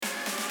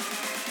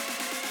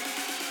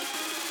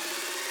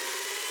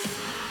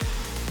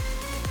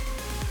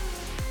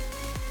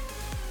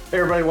Hey,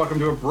 everybody, welcome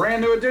to a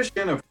brand new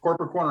edition of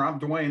Corporate Corner. I'm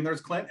Dwayne,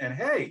 there's Clint, and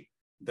hey,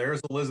 there's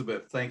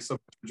Elizabeth. Thanks so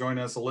much for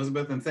joining us,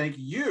 Elizabeth, and thank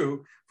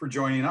you for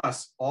joining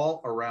us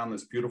all around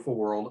this beautiful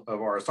world of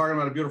ours. Talking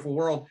about a beautiful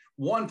world,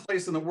 one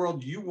place in the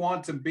world you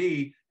want to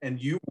be, and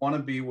you want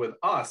to be with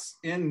us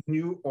in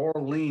New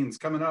Orleans.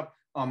 Coming up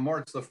on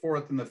March the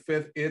 4th and the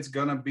 5th, it's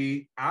going to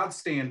be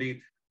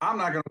outstanding. I'm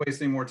not going to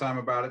waste any more time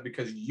about it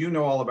because you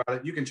know all about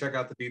it. You can check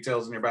out the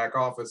details in your back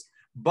office.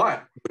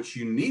 But what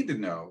you need to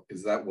know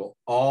is that will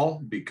all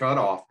be cut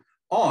off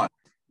on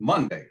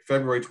Monday,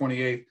 February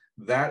 28th.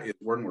 That is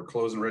when we're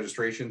closing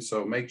registration.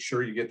 So make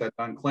sure you get that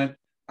done. Clint,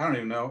 I don't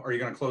even know. Are you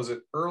going to close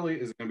it early?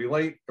 Is it going to be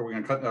late? Are we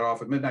going to cut that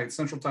off at midnight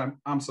Central Time?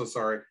 I'm so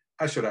sorry.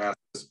 I should have asked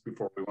this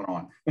before we went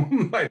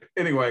on. But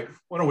anyway,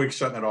 when are we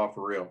shutting it off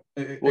for real?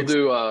 We'll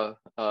do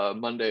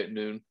Monday at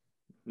noon.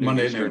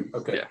 Monday at noon.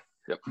 Okay. Yeah.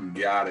 Yep.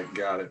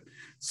 Got it.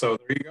 So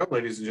there you go,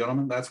 ladies and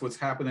gentlemen. That's what's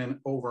happening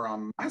over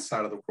on my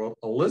side of the world.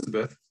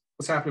 Elizabeth,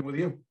 what's happening with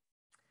you?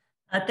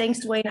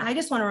 Thanks, Dwayne. I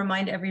just want to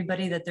remind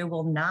everybody that there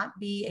will not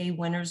be a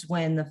winner's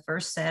win the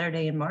first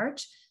Saturday in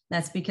March.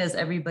 That's because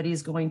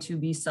everybody's going to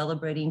be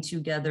celebrating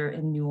together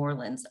in New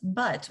Orleans.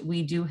 But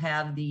we do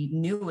have the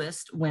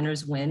newest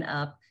winner's win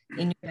up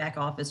in your back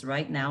office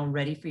right now,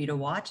 ready for you to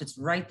watch. It's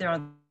right there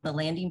on the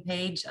landing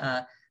page.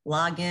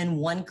 Log in,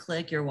 one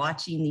click, you're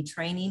watching the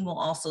training. We'll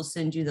also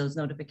send you those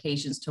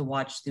notifications to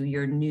watch through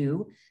your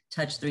new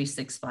Touch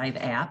 365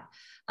 app.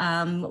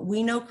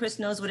 We know Chris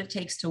knows what it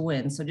takes to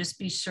win. So just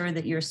be sure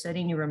that you're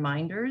setting your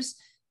reminders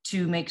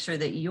to make sure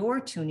that you're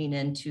tuning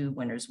in to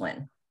Winners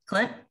Win.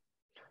 Clint?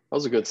 That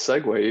was a good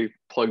segue. You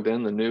plugged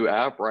in the new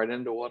app right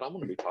into what I'm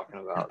going to be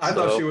talking about. I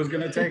thought she was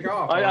going to take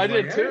off. I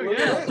did like, too.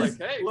 Hey, yeah.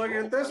 Hey, look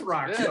at this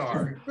rock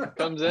star.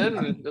 Comes in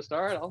and just,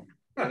 all right, I'll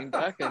lean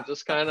back and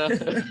just kind of.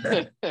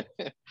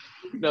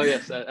 No,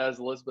 yes, as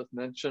Elizabeth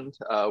mentioned,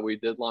 we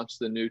did launch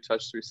the new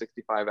Touch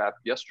 365 app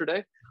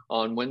yesterday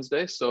on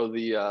Wednesday. So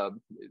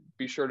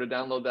be sure to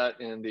download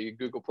that in the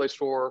Google Play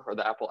Store or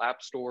the Apple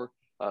App Store.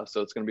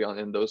 So it's going to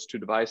be in those two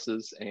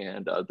devices.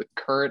 And the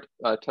current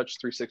Touch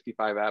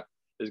 365 app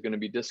is going to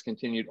be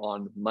discontinued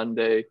on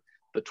Monday,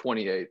 the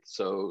 28th.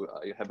 So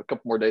you have a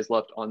couple more days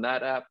left on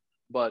that app,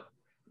 but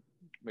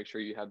make sure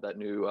you have that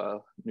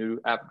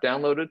new app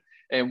downloaded.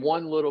 And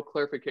one little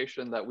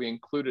clarification that we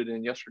included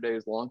in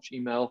yesterday's launch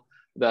email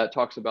that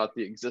talks about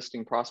the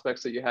existing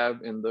prospects that you have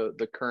in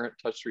the current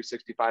Touch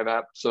 365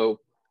 app. So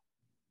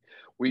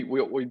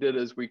what we did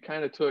is we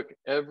kind of took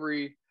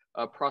every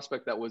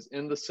prospect that was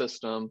in the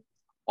system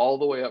all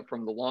the way up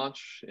from the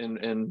launch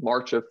in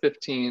March of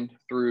 15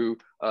 through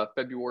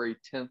February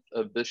 10th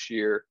of this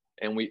year,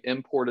 and we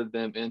imported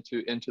them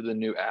into the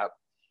new app.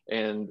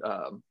 And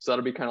so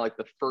that'll be kind of like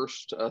the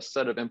first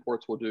set of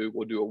imports we'll do.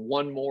 We'll do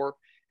one more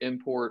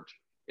import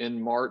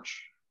in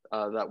March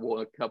that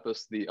will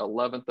encompass the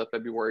 11th of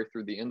February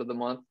through the end of the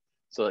month.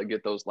 So that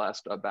get those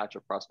last batch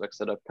of prospects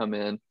that have come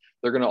in.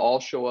 They're going to all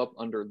show up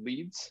under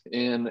leads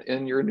in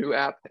your new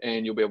app,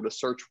 and you'll be able to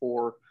search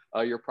for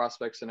your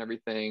prospects and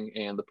everything,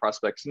 and the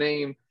prospect's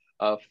name,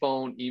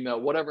 phone, email,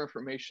 whatever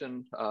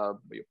information,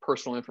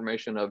 personal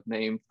information of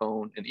name,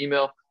 phone, and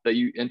email that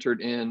you entered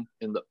in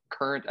the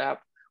current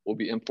app will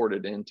be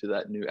imported into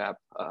that new app,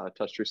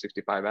 Touch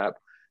 365 app.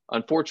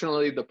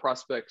 Unfortunately, the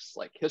prospects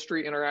like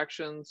history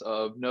interactions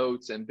of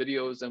notes and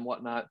videos and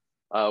whatnot,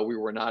 we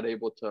were not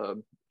able to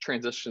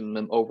transition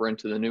them over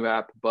into the new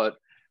app, but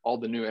all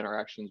the new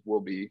interactions will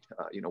be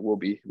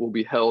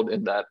held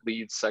in that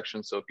leads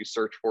section. So if you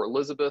search for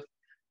Elizabeth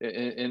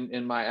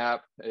in my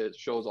app, it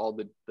shows all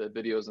the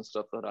videos and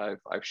stuff that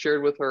I've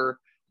shared with her,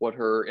 what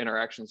her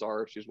interactions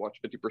are. If she's watched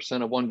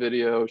 50% of one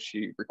video,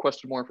 she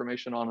requested more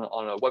information on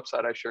a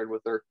website I shared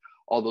with her.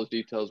 All those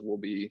details will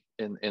be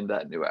in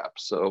that new app.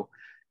 So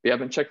if you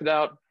haven't checked it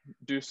out,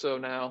 do so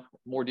now.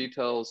 More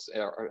details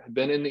have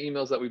been in the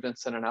emails that we've been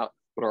sending out,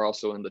 but are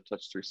also in the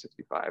Touch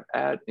 365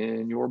 ad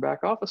in your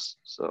back office.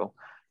 So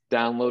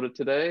download it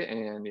today,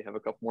 and you have a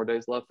couple more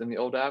days left in the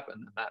old app,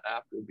 and then that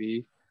app will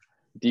be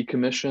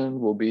decommissioned,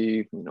 will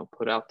be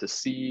put out to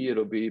sea.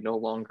 It'll be no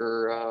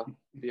longer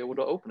be able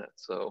to open it.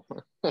 So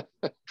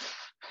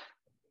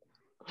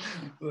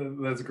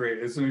that's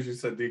great. As soon as you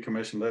said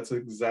decommission, that's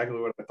exactly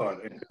what I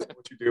thought.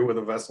 What you do with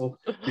a vessel,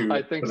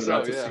 I think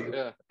so.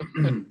 Yeah.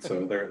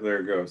 So there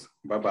it goes.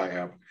 Bye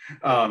app.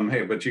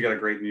 Hey, but you got a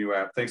great new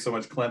app. Thanks so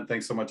much, Clint.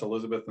 Thanks so much,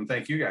 Elizabeth, and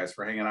thank you guys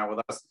for hanging out with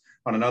us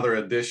on another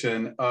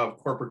edition of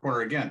Corporate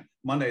Corner. Again,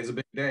 Monday is a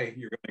big day.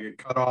 You're going to get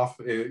cut off,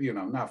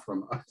 not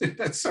from,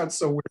 that sounds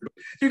so weird, but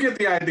you get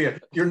the idea.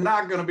 You're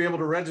not going to be able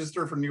to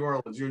register for New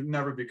Orleans. You'll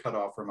never be cut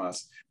off from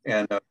us.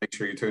 And make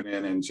sure you tune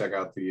in and check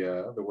out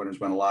the Winners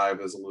Win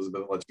Live, as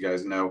Elizabeth let you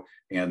guys know.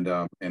 And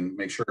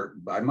make sure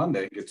by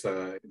Monday, get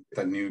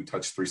that new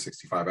Touch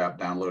 365 app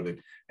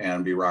downloaded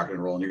and be rocking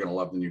and rolling. You're going to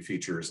love the new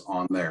features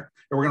on there.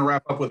 And we're going to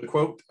wrap up with a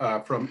quote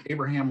from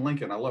Abraham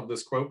Lincoln. I love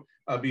this quote.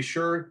 Be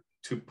sure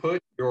to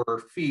put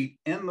your feet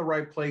in the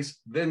right place,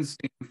 then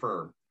stand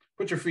firm.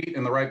 Put your feet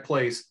in the right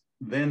place,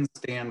 then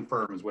stand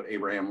firm is what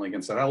Abraham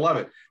Lincoln said. I love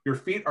it. Your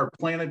feet are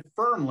planted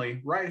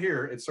firmly right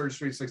here at Surge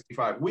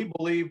 365. We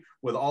believe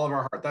with all of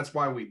our heart. That's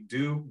why we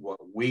do what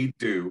we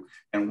do,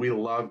 and we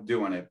love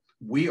doing it.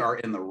 We are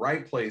in the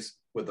right place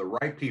with the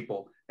right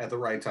people at the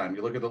right time.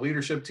 You look at the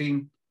leadership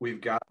team, we've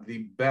got the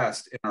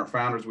best in our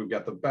founders. We've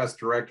got the best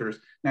directors,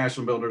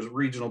 national builders,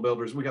 regional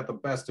builders. We got the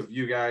best of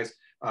you guys.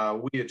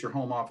 We at your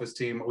home office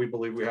team, we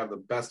believe we have the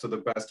best of the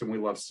best, and we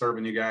love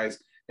serving you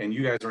guys. And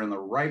you guys are in the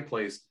right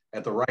place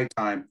at the right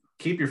time.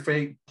 Keep your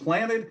faith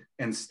planted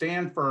and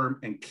stand firm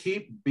and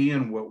keep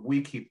being what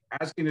we keep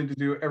asking you to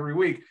do every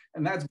week.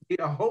 And that's be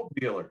a hope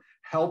dealer,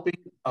 helping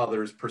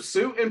others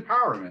pursue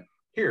empowerment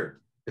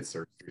here at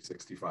Surge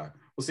 365.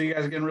 We'll see you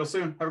guys again real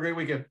soon. Have a great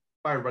weekend.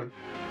 Bye, everybody.